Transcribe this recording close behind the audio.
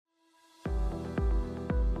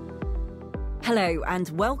Hello and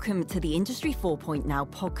welcome to the Industry 4.0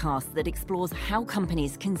 podcast that explores how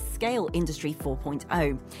companies can scale Industry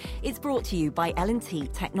 4.0. It's brought to you by L&T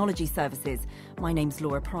Technology Services. My name's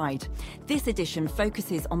Laura Pride. This edition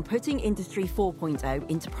focuses on putting Industry 4.0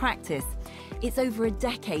 into practice. It's over a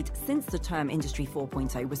decade since the term Industry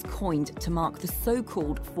 4.0 was coined to mark the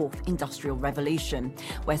so-called Fourth Industrial Revolution,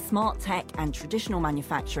 where smart tech and traditional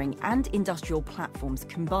manufacturing and industrial platforms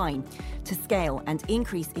combine to scale and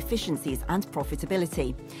increase efficiencies and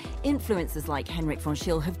profitability. Influencers like Henrik von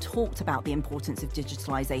Schill have talked about the importance of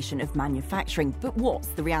digitalisation of manufacturing, but what's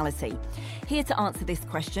the reality? Here to answer this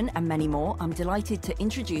question and many more, I'm delighted to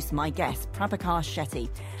introduce my guest, Prabhakar Shetty.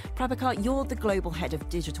 Prabhakar, you're the Global Head of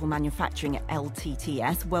Digital Manufacturing at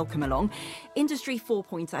LTTS. Welcome along. Industry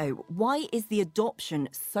 4.0, why is the adoption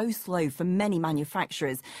so slow for many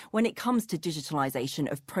manufacturers when it comes to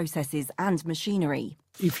digitalisation of processes and machinery?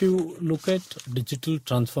 If you look at digital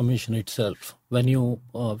transformation itself, when you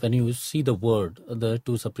see the word, there are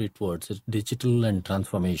two separate words, digital and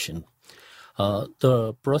transformation.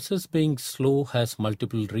 The process being slow has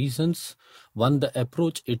multiple reasons. One, the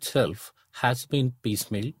approach itself has been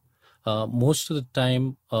piecemeal. Most of the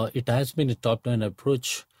time, it has been a top-down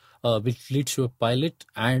approach, which leads to a pilot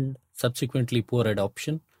and subsequently poor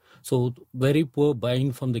adoption. So very poor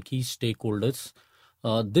buy-in from the key stakeholders.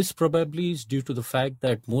 This probably is due to the fact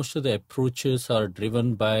that most of the approaches are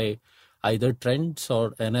driven by either trends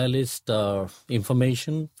or analyst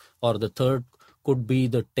information, or the third could be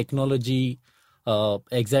the technology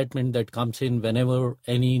excitement that comes in whenever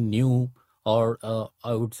any new or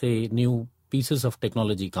I would say new pieces of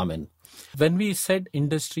technology come in. When we said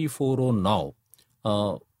Industry 4.0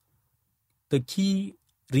 now, the key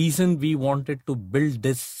reason we wanted to build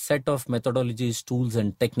this set of methodologies, tools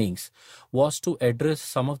and techniques was to address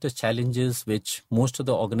some of the challenges which most of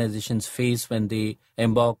the organizations face when they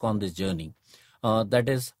embark on this journey. That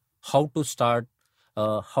is how to start,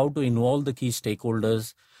 how to involve the key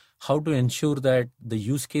stakeholders, how to ensure that the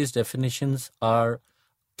use case definitions are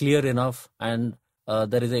clear enough and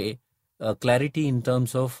there is a clarity in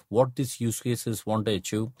terms of what these use cases want to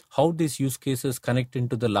achieve, how these use cases connect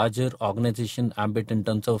into the larger organization ambit in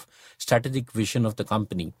terms of strategic vision of the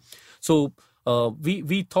company. So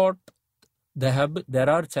we thought there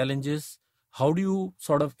are challenges. How do you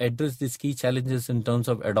sort of address these key challenges in terms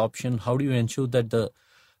of adoption? How do you ensure that the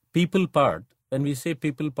people part, when we say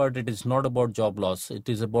people part, it is not about job loss. It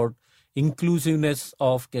is about inclusiveness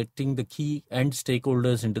of getting the key end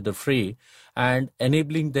stakeholders into the fray and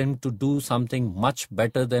enabling them to do something much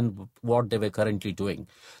better than what they were currently doing.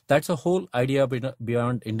 That's a whole idea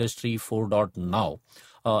beyond Industry 4.0 now.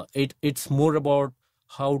 It's more about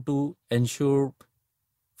how to ensure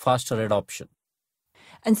faster adoption.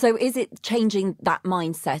 And so is it changing that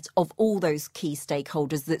mindset of all those key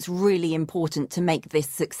stakeholders that's really important to make this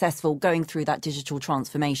successful, going through that digital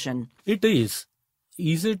transformation? It is.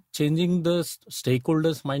 Is it changing the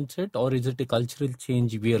stakeholders' mindset, or is it a cultural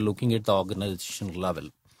change we are looking at the organizational level?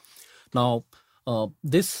 Now,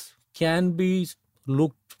 this can be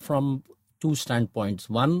looked from two standpoints.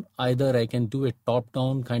 One, either I can do a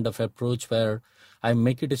top-down kind of approach where I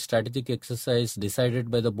make it a strategic exercise decided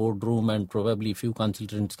by the boardroom and probably a few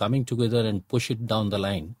consultants coming together and push it down the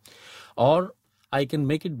line. Or I can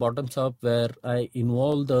make it bottoms up where I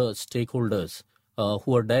involve the stakeholders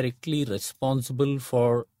who are directly responsible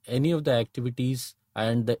for any of the activities,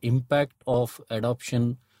 and the impact of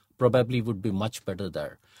adoption probably would be much better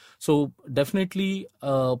there. So definitely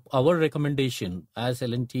our recommendation as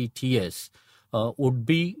L&T TS would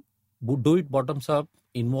be do it bottoms up,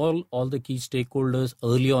 involve all the key stakeholders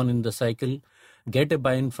early on in the cycle, get a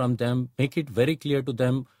buy-in from them, make it very clear to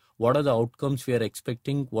them what are the outcomes we are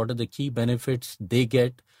expecting, what are the key benefits they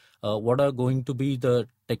get, what are going to be the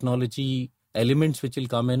technology elements which will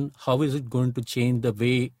come in, how is it going to change the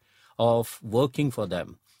way of working for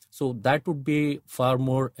them. So that would be far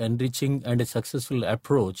more enriching and a successful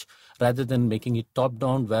approach rather than making it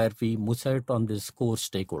top-down where we miss out on these core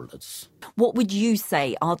stakeholders. What would you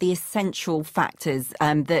say are the essential factors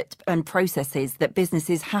and processes that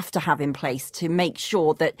businesses have to have in place to make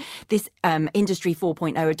sure that this Industry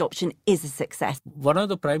 4.0 adoption is a success? One of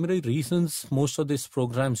the primary reasons most of these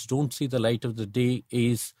programs don't see the light of the day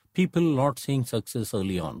is people not seeing success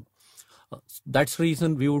early on. That's the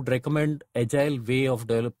reason we would recommend agile way of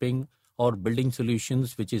developing or building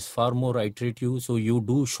solutions, which is far more iterative. So you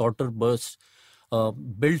do shorter bursts,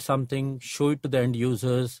 build something, show it to the end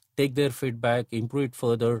users, take their feedback, improve it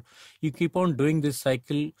further. You keep on doing this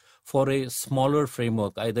cycle for a smaller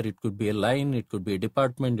framework. Either it could be a line, it could be a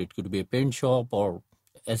department, it could be a paint shop or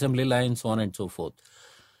assembly line, so on and so forth.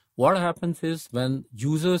 what happens is when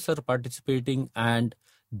users are participating and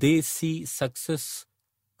they see success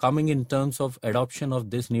coming in terms of adoption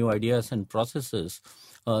of these new ideas and processes,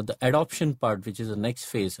 the adoption part, which is the next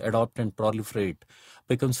phase, adopt and proliferate,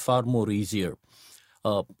 becomes far more easier.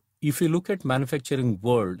 If you look at manufacturing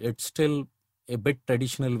world, it's still a bit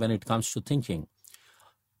traditional when it comes to thinking.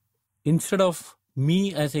 Instead of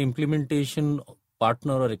me as an implementation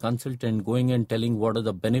partner or a consultant going and telling what are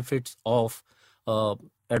the benefits of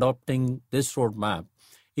adopting this roadmap,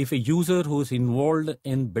 if a user who's involved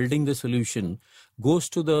in building the solution goes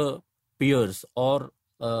to the peers or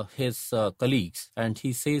his colleagues and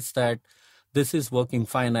he says that this is working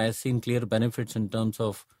fine, I have seen clear benefits in terms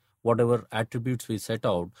of whatever attributes we set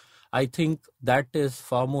out, I think that is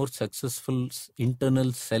far more successful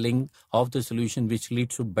internal selling of the solution, which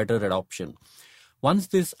leads to better adoption. Once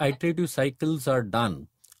these iterative cycles are done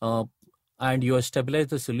and you stabilize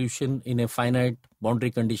the solution in a finite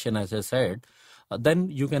boundary condition, as I said, then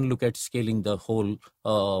you can look at scaling the whole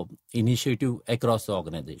initiative across the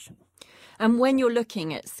organization. And when you're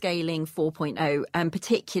looking at scaling 4.0, and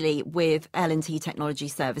particularly with L&T Technology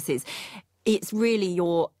Services, it's really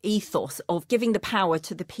your ethos of giving the power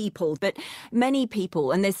to the people. But many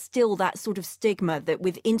people, and there's still that sort of stigma that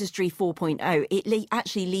with Industry 4.0, it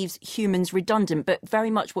actually leaves humans redundant. But very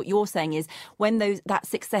much what you're saying is when that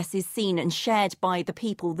success is seen and shared by the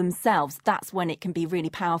people themselves, that's when it can be really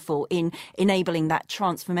powerful in enabling that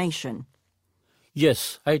transformation.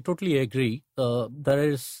 Yes, I totally agree. There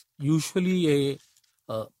is usually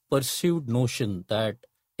a perceived notion that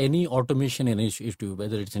any automation initiative,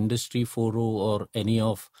 whether it's Industry 4.0 or any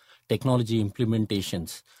of technology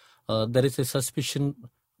implementations, there is a suspicion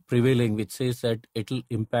prevailing which says that it will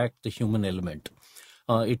impact the human element.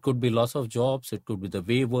 It could be loss of jobs, it could be the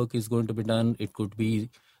way work is going to be done, it could be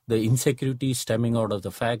the insecurity stemming out of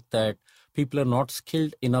the fact that people are not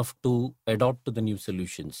skilled enough to adopt to the new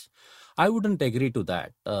solutions. I wouldn't agree to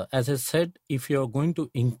that. As I said, if you're going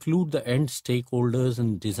to include the end stakeholders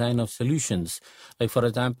in design of solutions, like for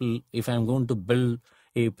example, if I'm going to build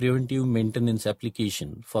a preventive maintenance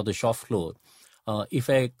application for the shop floor, if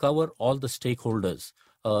I cover all the stakeholders,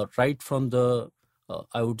 right from the,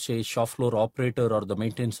 I would say, shop floor operator or the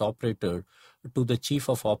maintenance operator to the chief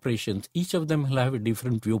of operations, each of them will have a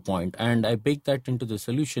different viewpoint. And I bake that into the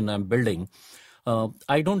solution I'm building.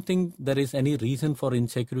 I don't think there is any reason for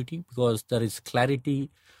insecurity because there is clarity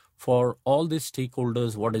for all the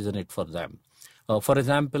stakeholders, what is in it for them. For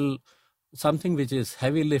example, something which is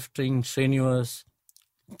heavy lifting, strenuous,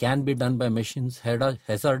 can be done by machines,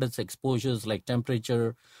 hazardous exposures like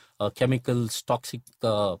temperature, chemicals, toxic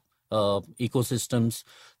ecosystems.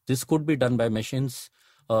 This could be done by machines,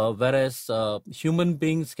 whereas human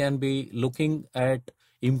beings can be looking at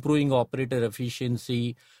improving operator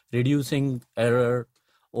efficiency, reducing error,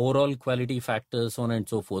 overall quality factors, so on and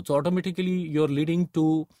so forth. So automatically you're leading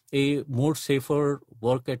to a more safer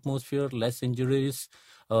work atmosphere, less injuries,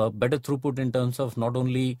 better throughput in terms of not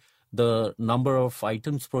only the number of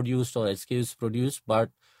items produced or SKUs produced,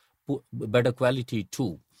 but better quality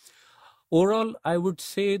too. Overall, I would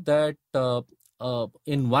say that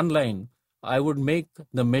in one line, I would make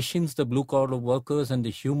the machines the blue-collar workers and the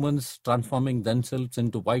humans transforming themselves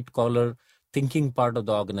into white-collar thinking part of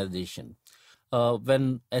the organization.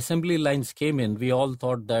 When assembly lines came in, we all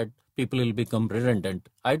thought that people will become redundant.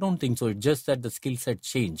 I don't think so. It's just that the skill set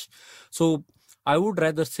changed. So I would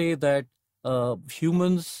rather say that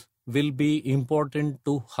humans will be important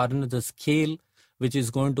to harness the scale which is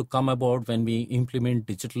going to come about when we implement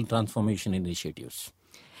digital transformation initiatives.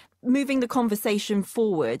 Moving the conversation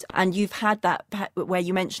forward, and you've had that where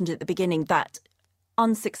you mentioned at the beginning that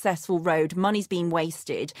unsuccessful road, money's been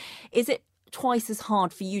wasted. Is it twice as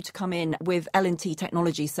hard for you to come in with L&T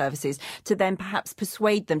Technology Services to then perhaps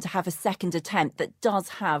persuade them to have a second attempt that does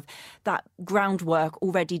have that groundwork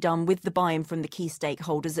already done with the buy-in from the key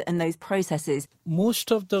stakeholders and those processes?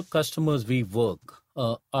 Most of the customers we work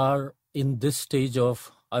are in this stage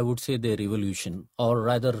of, I would say, their evolution, or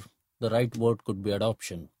rather the right word could be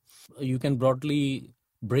adoption. You can broadly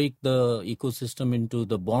break the ecosystem into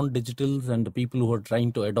the born digitals and the people who are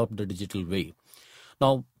trying to adopt the digital way.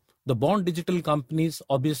 Now, the born digital companies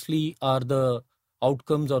obviously are the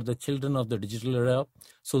outcomes or the children of the digital era.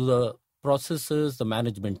 So the processes, the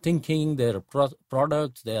management thinking, their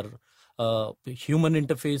products, their human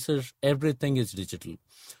interfaces, everything is digital.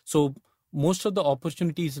 So most of the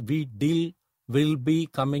opportunities we deal will be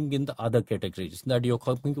coming in the other categories that you're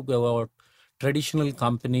talking about. Traditional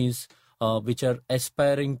companies which are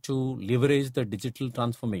aspiring to leverage the digital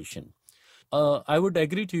transformation. I would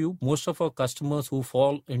agree to you, most of our customers who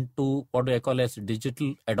fall into what I call as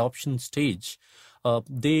digital adoption stage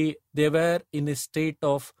they were in a state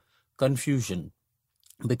of confusion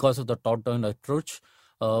because of the top-down approach.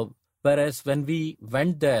 Whereas when we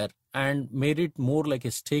went there and made it more like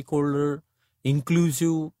a stakeholder,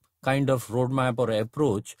 inclusive kind of roadmap or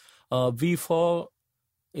approach, we saw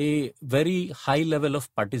a very high level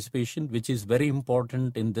of participation, which is very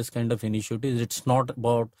important in this kind of initiatives. It's not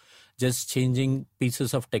about just changing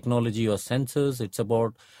pieces of technology or sensors. It's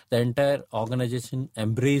about the entire organization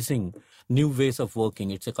embracing new ways of working.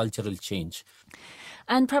 It's a cultural change.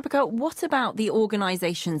 And Prabhakar, what about the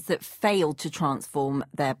organizations that failed to transform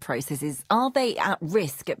their processes? Are they at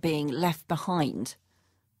risk at being left behind?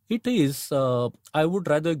 It is. I would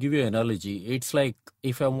rather give you an analogy. It's like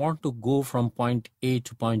if I want to go from point A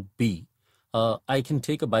to point B, I can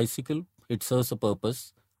take a bicycle, it serves a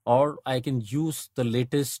purpose, or I can use the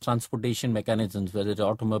latest transportation mechanisms, whether it's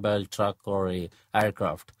automobile, truck, or a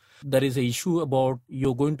aircraft. There is an issue about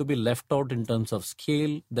you're going to be left out in terms of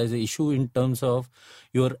scale. There's an issue in terms of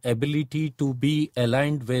your ability to be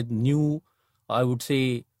aligned with new, I would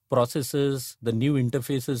say, processes, the new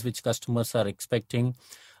interfaces which customers are expecting.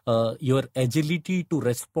 Your agility to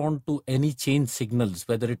respond to any change signals,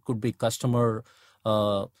 whether it could be customer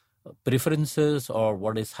preferences or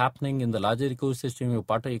what is happening in the larger ecosystem, your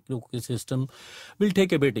partner ecosystem, will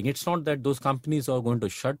take a beating. It's not that those companies are going to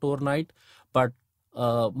shut overnight, but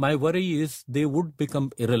my worry is they would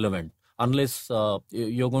become irrelevant unless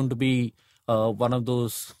you're going to be one of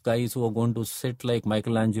those guys who are going to sit like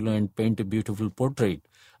Michelangelo and paint a beautiful portrait.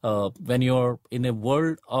 When you're in a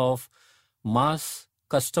world of mass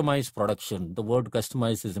customized production, the word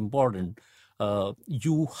customized is important.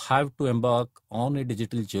 You have to embark on a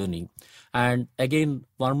digital journey. And again,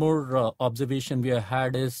 one more observation we have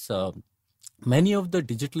had is many of the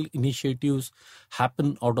digital initiatives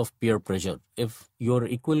happen out of peer pressure. If your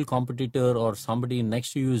equal competitor or somebody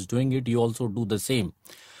next to you is doing it, you also do the same.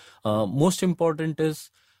 Most important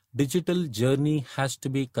is digital journey has to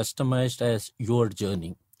be customized as your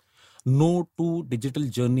journey. No two digital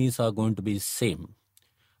journeys are going to be same.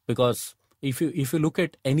 Because if you look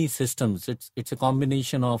at any systems, it's a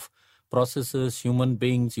combination of processes, human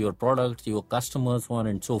beings, your products, your customers, so on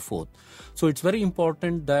and so forth. So it's very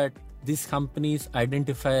important that these companies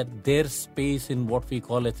identify their space in what we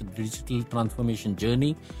call as a digital transformation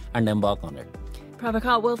journey and embark on it.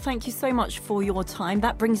 Prabhakar, well, thank you so much for your time.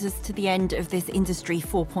 That brings us to the end of this Industry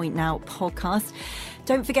 4.0 podcast.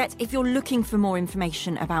 Don't forget, if you're looking for more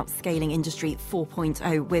information about scaling Industry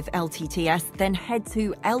 4.0 with LTTS, then head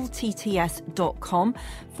to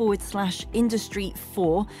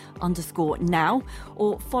ltts.com/industry4_now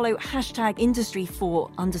or follow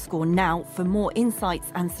 #industry4_now for more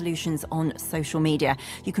insights and solutions on social media.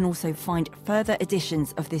 You can also find further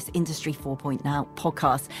editions of this Industry 4.0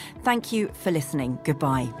 podcast. Thank you for listening.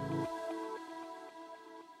 Goodbye.